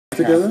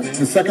together.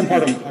 The second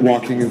part of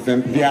walking is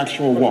then the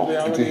actual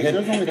walk, to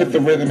hit the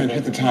rhythm and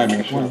hit the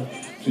timing.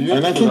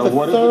 And I think the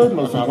third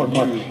most important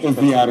part is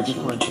the attitude.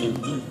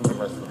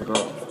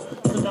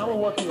 So now we're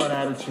working on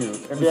attitude.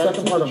 And the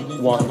second part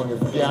of walking is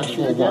the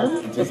actual walk.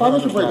 If I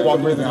was to break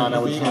walking down, I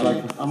would say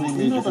like three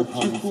major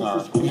components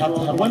are. We have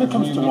to have, when it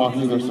comes to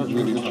walking, there's certain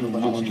really that you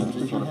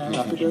sort of pay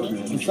attention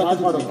to. The second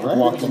part of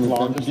walking is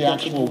then the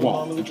actual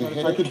walk. To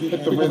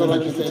hit the rhythm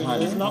and hit the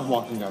time. It's not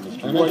walking down the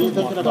street. And what are you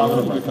thinking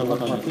about when you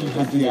look on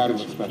the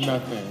attitude?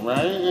 Nothing,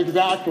 right?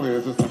 Exactly.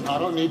 It's just, I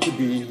don't need to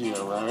be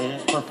here, right?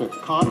 Perfect.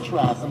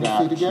 Contrast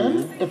that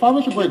again. If I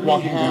was to break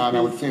walking down, I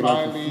would say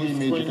like the three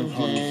major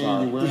components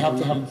are. We have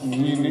to have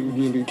really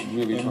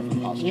tough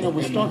posture. You know,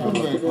 we start from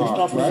the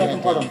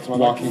second part of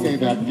walking, say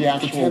that the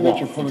actual walk, that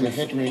you're pulling the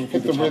hit the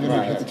rhythm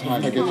and hit the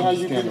time. Like how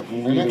you stand up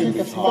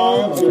really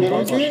smile a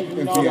little bit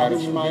is the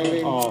attitude.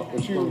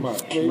 Smiling too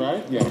much,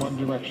 right? Yeah, one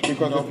direction.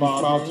 Because if you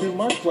smile too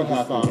much, what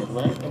happens,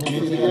 right? You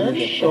need to have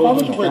your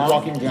shoulders break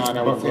walking down.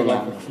 I would say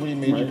like the three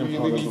major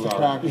components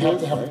are. You have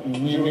to have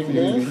really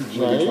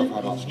right?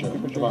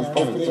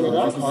 Opening it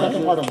up. The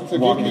second part of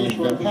walking is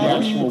the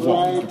actual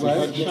walk.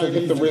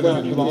 Hit the rhythm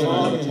and hit the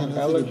time.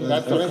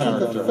 That's the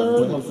character. The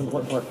third most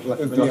important part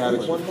is the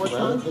attitude. One more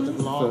time.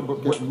 So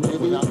get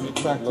really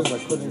practice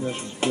like putting it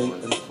straight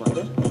in front.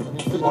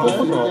 If I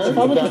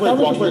was to break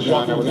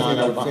walking down,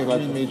 I would say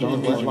like three major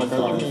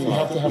components. You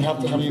have to have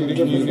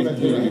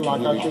really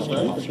lock out your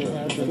strength. So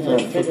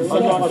take a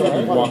second part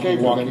of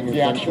walking,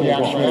 the actual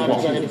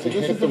walk.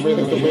 Hit the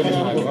rhythm.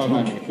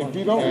 If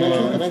you don't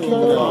learn, and I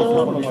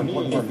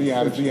think the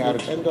attitude,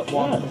 end up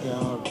walking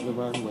down the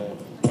runway.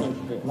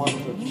 1 to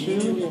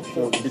 2,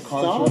 so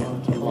because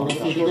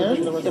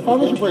if I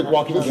was to break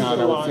walking down,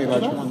 I would say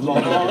like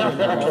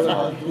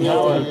these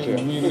are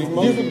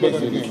basic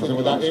things, and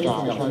without anything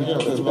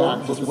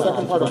else, the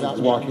second part of that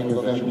walking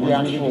is then the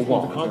actual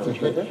walk.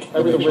 Concentrate.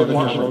 Everything rhythm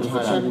is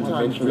time, and I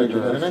think the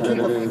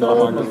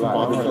third most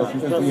important part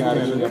is the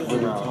attitude of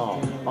really tall.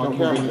 On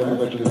camera,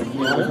 but you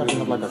have to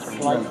have like a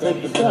slight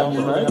take the steps,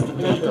 right?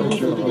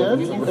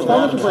 If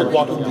I was to break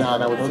walking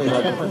down, I would say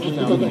like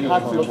because you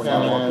have to look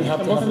down, you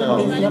have to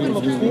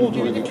look cool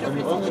doing it.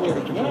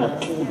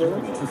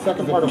 The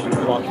second part of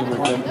walking is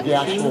then the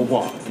actual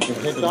walk. You can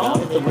hit the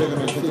rhythm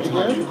and hit the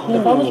time.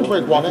 If I was to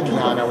break walking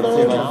down, I would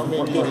say like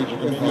maybe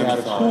is the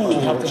attitude. You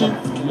have to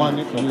 1,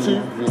 2, 1, 2,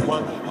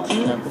 1,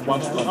 2.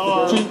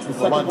 The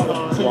second part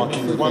of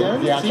walking is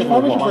the actual walk. If I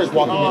was to break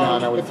walking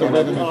down, I would say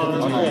rhythm and hit the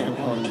time.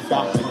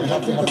 Stop. You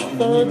have to have the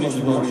third most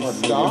important part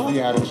is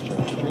the attitude.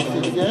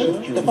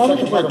 If I was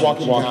to break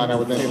walking down, I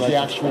would say the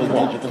actual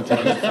walk. Hit the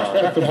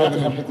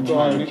rhythm and hit the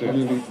time.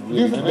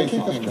 These are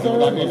basic things.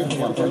 Without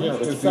anything else.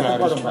 The second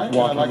part of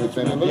walking is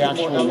then the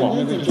actual walk.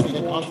 Hit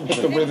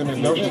the rhythm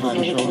and no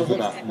time shoulders to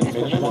that.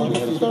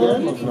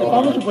 If I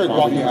was to break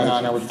walking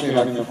down, I would say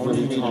like a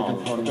really major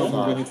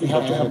component. You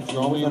have to have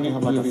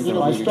we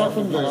start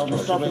from the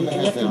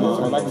head down.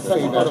 So I like to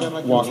say that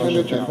walking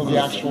is the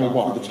actual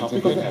walk.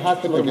 Because it has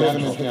to be the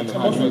rhythm and hit the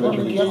time.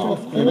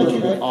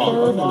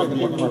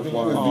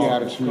 The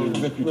attitude.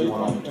 I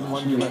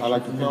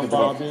like to think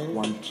about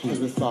 1, 2 to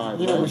the side.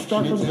 You know, we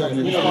start from the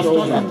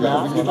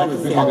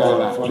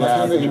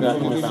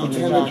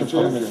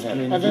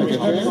and then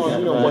depending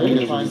on what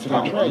you're trying to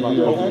portray,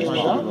 you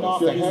open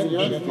up your head,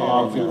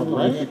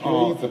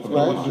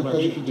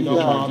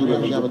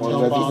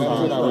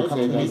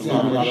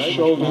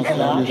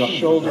 your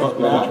shoulders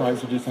back, tries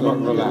to do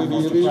something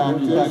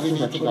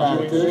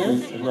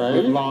practice,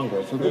 right?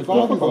 Longer. So there's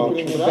all these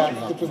openings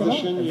back to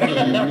position. You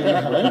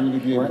really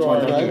be able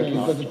to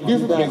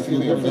these are the basic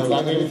things. There's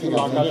not anything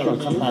else that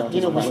should come back.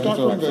 You know, we start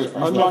from the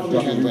unlocking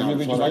the head down.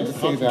 Really like to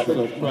say that. This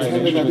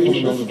is a really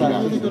good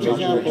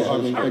example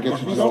of it. I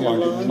guess you don't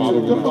learn to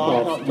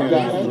difficult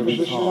that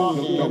position. Don't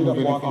move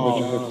anything but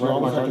your hips. You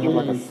always have to have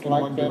like a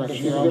slight bend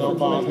here. You have to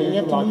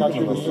lock out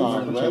to the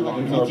side, right? You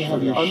need to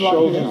have your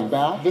shoulders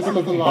back. This is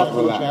a lot of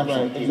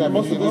relaxation. Exactly.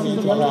 Most of this is an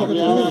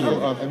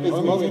example of, and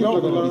most people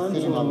are going to be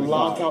sitting on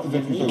lock out the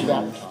knees.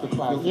 That's the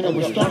class. You know,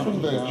 we start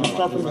from the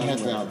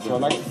head down. So I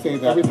like to say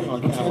that everything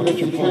on camera that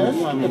you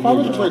can. If I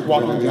was to break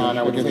walking down,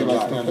 I would say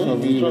like stand so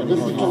this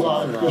is the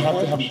line. You have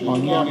to have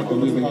on camera.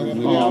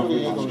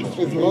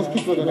 Is most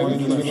people are going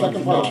to do the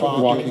second part of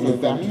walking is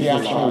that the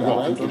actual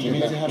walk. You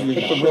need to have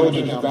your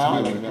shoulders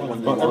back,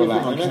 but everything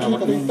on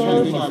camera. The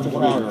third time to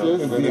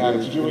practice is the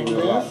attitude doing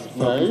this,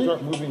 right?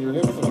 Start moving your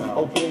hips and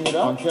opening it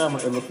up. On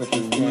camera, it looks like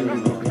it's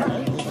really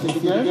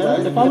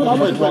if I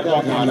was to break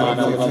walking down,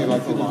 I would say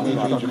like the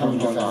major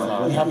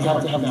you have to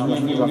have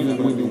really and then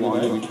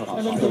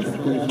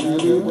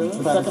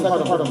the second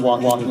part of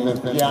walking is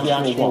the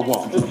actual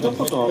walk. It's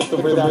difficult. It's the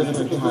rhythm and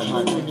the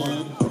time you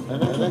need.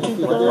 And I think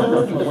if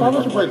I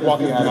was to break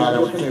walking down, I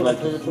would say like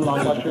to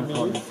lock up your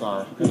components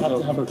are. You have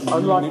to have it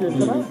unlock your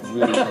really.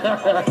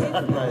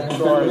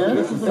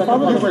 This is if I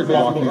was to break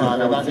walking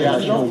down, I would say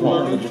actual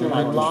walking.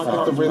 Lock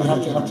up the rhythm. You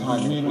have to have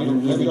time.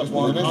 Really just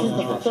want. And I think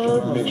the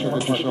third, make sure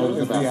that your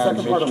shoulders are back.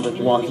 Second part of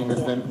walking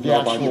is then the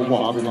actual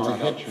walk. To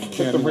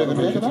hit the rhythm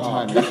and hit the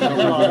time. And I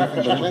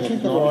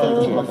think the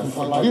third,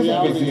 these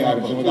are the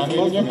attitude. Without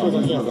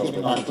anything else,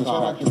 practice.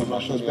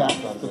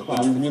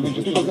 You really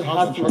just because it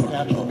has to look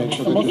natural. Make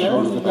sure that your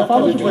shoulders are back. If I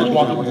was to break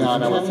walking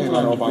down, I would say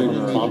like by your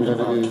mom that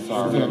it is. You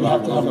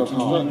have to have a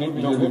tone.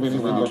 You don't move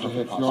anywhere near your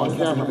hips. You're on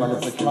camera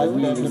like it's like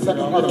the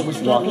second part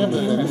of walking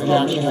is the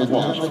actual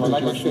walk.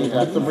 Like I say,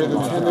 that's the rhythm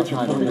and the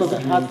time because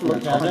it has to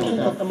look natural.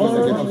 And most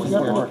of the time, you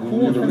have to look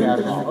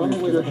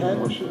cool. Your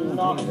head should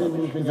not be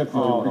moving at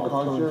all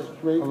because you're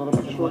straight a little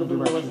bit short of the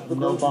rest of the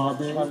no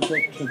bobbing to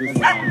the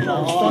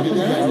side.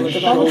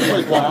 If I was to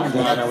break walking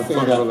down, I would say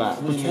that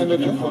relax. Pretend that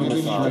you're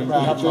completely straight. You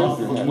have to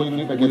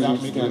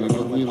without making it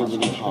really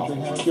tall.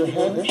 Your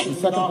head, the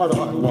second part of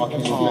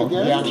walking is the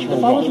actual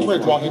walk. If I was to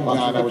break walking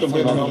down, I would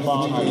say that no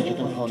bobbing your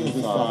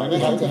components are. And you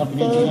have to have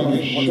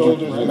your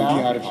shoulders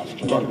back,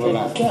 but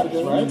relax.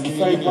 Right? The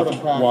second part of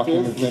walking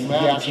is then the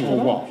actual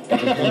walk. Hit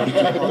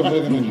the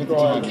rhythm and hit the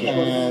time.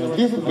 And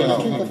these are the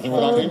things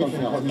without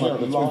anything else.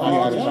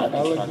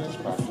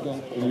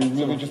 And you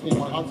really just need to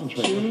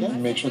concentrate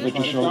and make sure that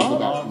your shoulders are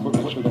back.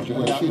 Make sure that your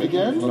head is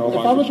again. If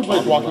I was to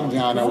break walking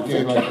down, I would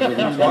say like you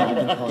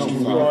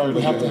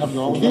have to have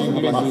your own things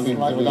without anything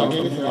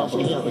else.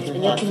 And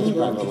you have to move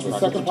the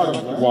second part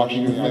of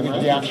walking is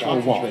the actual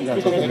walk.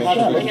 Because it has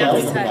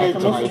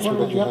to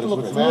you have to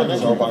look smart. And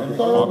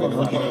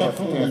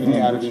the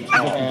attitude.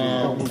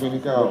 And when you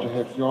go,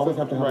 you always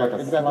have to have like a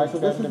exactly. So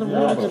this is a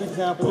really good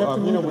example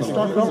of, we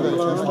start to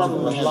learn from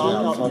the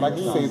lockout. I like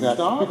to say that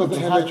because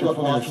it has to look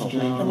natural.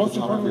 And most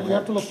importantly, you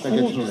have to look cool.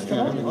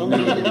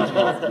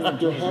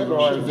 Your head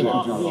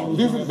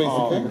these are the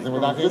basic things. And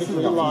without this is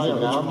the line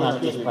now,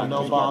 practice.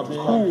 No bobbing.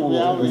 Cool.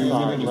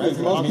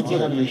 Most people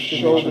have your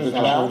shoulders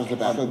back.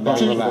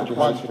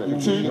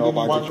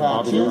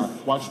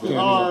 Watch the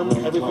arm.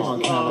 Everything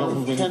on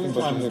camera. 10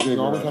 times. You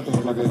always have to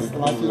have this. If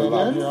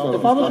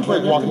I was to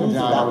break walking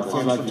down, I would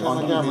say like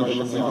on camera.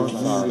 You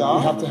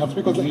have to have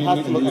because it has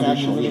to look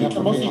natural.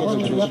 And most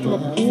importantly, you have to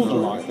look cool.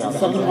 The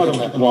second part of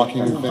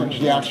walking is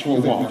the actual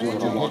walk.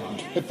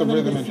 Hit the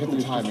rhythm and hit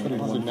the timing.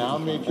 So now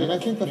make it. And I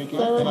think the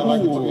third, and I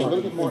like it to be a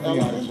little bit more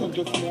elegant and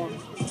just more.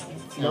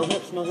 No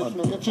hips, no hips,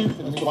 no hips.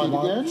 And one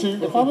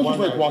again. If I was to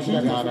break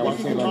walking down, I would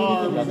say like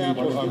arm,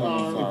 example of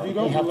arm. If you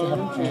don't learn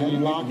to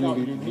lock out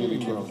your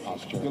knees,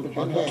 posture. The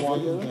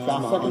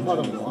second part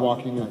of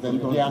walking is then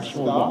the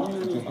actual walk. To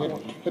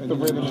hit the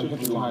rhythm and hit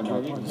the time. You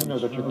know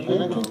that you're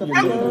and I think the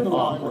third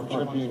one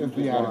is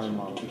the attitude.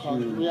 The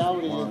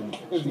reality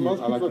is most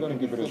people are going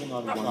to be sitting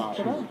on one side.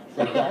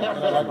 And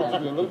I like it to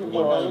be a little bit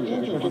more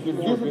elegant and just give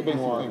you basic things.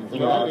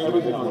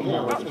 Everything on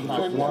camera. And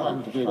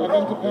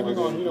then depending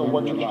on,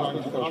 what you're trying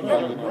to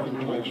do.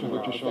 Make sure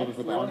that your shoulders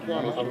are down. If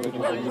you're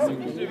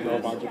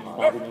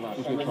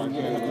trying to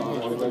make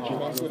sure that you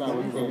make it, I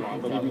would say,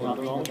 but maybe not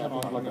long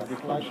enough, like a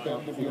splash down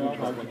to be able to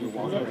try to do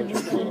one. But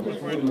you're seeing this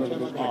really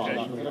good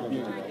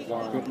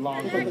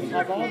long, because they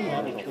have all the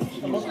attitudes.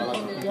 You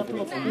have to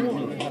look cool.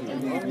 You have to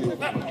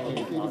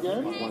see it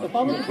again. If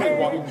I was to break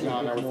walking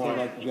down, I would say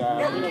like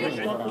jazz. We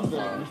start with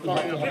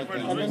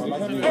and then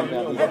depending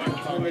on that,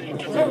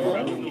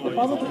 if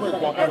I was to break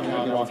walking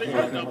down, I would say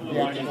the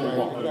actual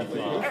walk.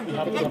 You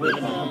have to the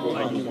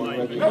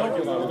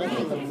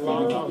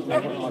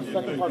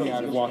second part of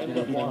walking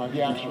is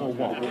the actual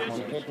walk.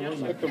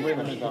 Hit the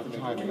rhythm and the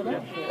timing.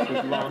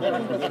 It's long.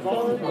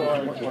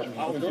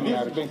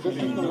 This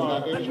is the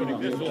line. The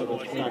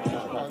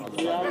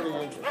reality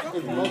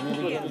is most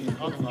people are going to be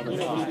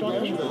concentrating on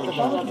the if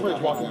I was to break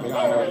walking down,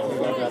 I would say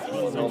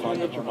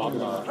that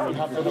you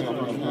have to have a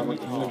camera.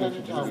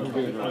 10 times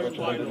bigger. The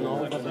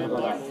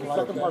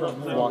second part of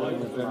walking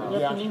is the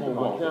actual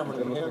walk.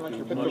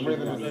 Hit the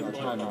rhythm and the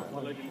timing.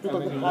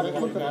 Because it has to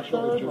look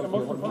natural, and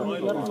most importantly,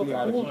 you have to look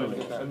cool.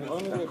 And the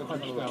only way to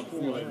punch down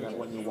feeling that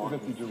when you walk is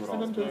if you do it all.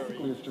 And then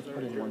basically it's just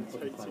putting one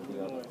foot in front of the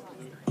other.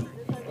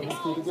 Let me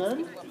see it again.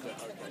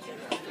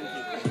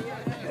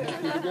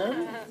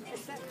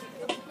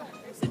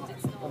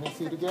 Let me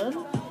see it again.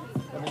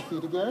 Let me see it again. Let me see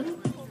it again.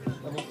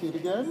 Let me see it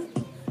again.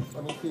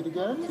 Let me see it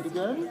again. See it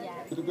again.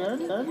 See it again.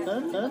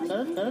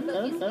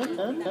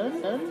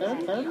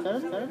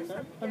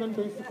 And then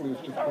basically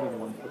it's just putting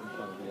one foot in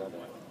front of the other.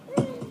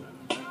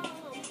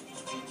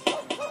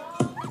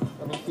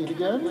 See it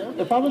again?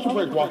 If I was to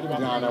break walking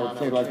down, I would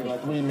say like the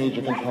three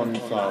major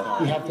components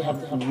are, you have to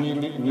have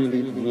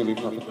really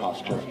perfect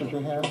posture. Put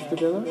your hands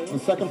together. The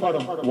second part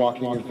of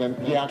walking is then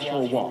the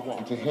actual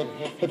walk, to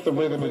hit the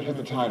rhythm and hit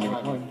the timing.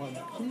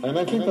 And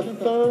I think the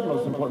third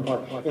most important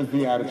part is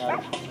the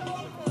attitude.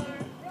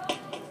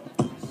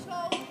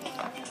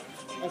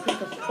 I think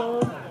the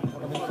third,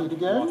 let me see Repeat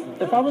again.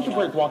 If I was to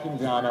break walking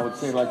down, I would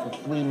say like the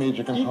three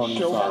major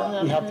components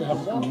are: you have to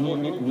have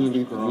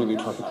really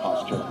perfect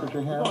posture. Put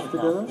your hands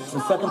together.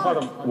 The second part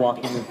of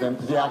walking is then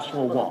the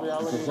actual walk.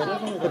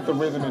 To hit the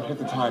rhythm and hit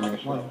the timing.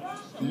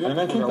 And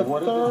I think the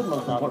third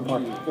most important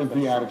part is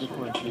the attitude.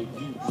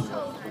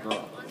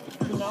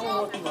 So now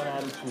we're working on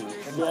attitude.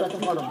 And the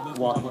second part of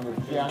walking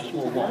is the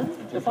actual walk.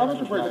 If I was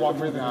to break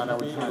walking down, I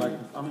would say like,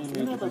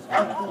 you know, the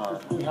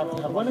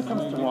when it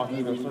comes to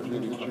walking, there's certain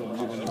things that you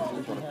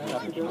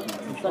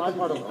the second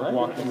part of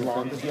walking is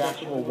then the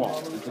actual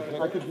walk.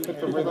 I could hit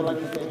the rhythm like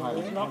the time.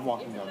 It's not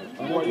walking down the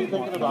street. What are you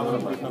thinking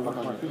about when you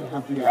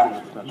have the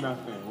attitude?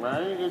 Nothing,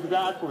 right?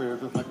 Exactly.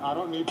 It's just like, I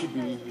don't need to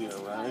be here,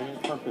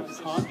 right?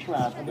 Perfect.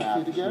 Contrast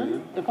that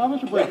again. If I was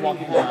to break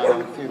walking down, I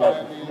would say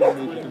like, you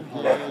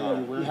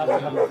have to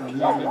have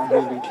really,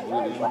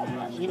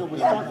 you know, we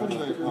start from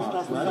the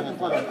second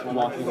part of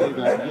walking,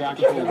 the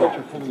actual what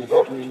you're pulling the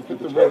string, hit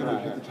the rhythm and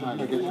hit the time.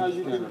 I get how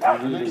you can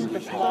really the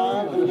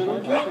smile a little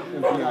bit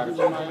is the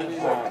attitude.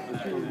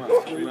 Too much,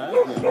 right?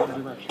 Because if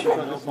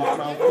you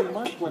smile too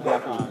much, what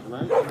happens,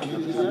 right?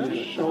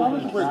 If I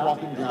was to break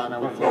walking down, I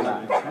would say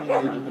like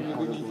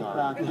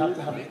you have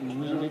to have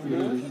really,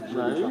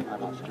 right?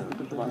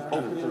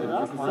 Open it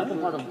up. The second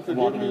part of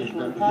walking is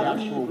the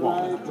actual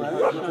walk,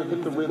 right?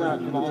 Hit the rhythm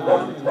and hit the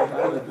time.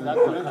 That's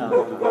what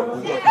happens.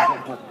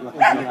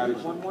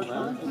 One more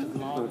time.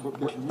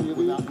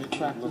 Really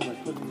practice like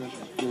putting your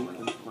state in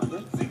front.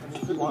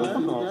 If I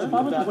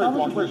was to break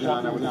walking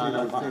down, I would say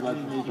like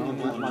you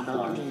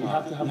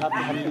have to have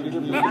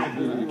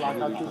really lock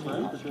out your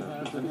face.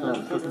 So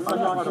the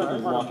second part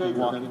of walking,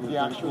 the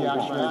actual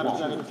walk.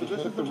 So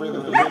this is the rhythm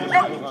of the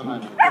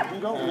time. If you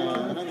don't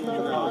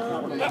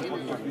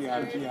the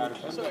attitude.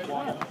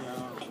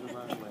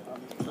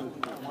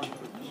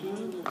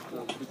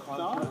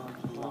 Stop.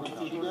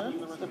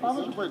 If I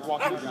was to break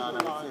walking down, I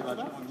would say like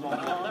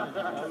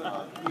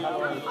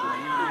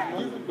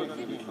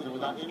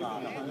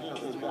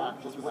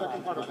the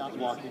second part of that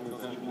walking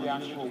is the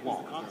actual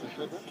walk.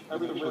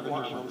 Every rhythm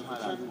is shown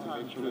time.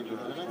 Make sure that you're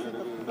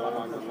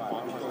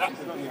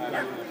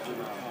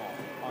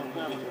on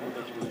camera,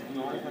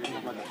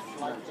 like a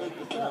slight take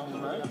the steps,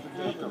 right?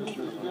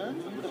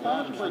 If I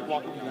was to break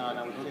walking down, I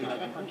would say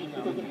like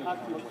because you have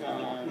to look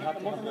down, you have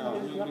to look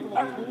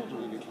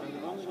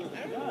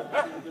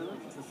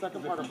the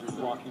second part of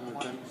walking is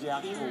then the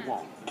actual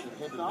walk.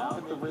 Hit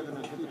the rhythm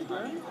and hit the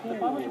time.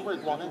 If I was to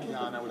break walking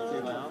down, I would say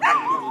like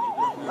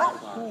 1,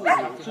 2,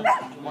 1, 2,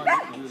 1,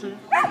 2,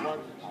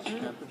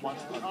 1,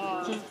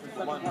 2. The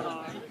second part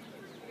of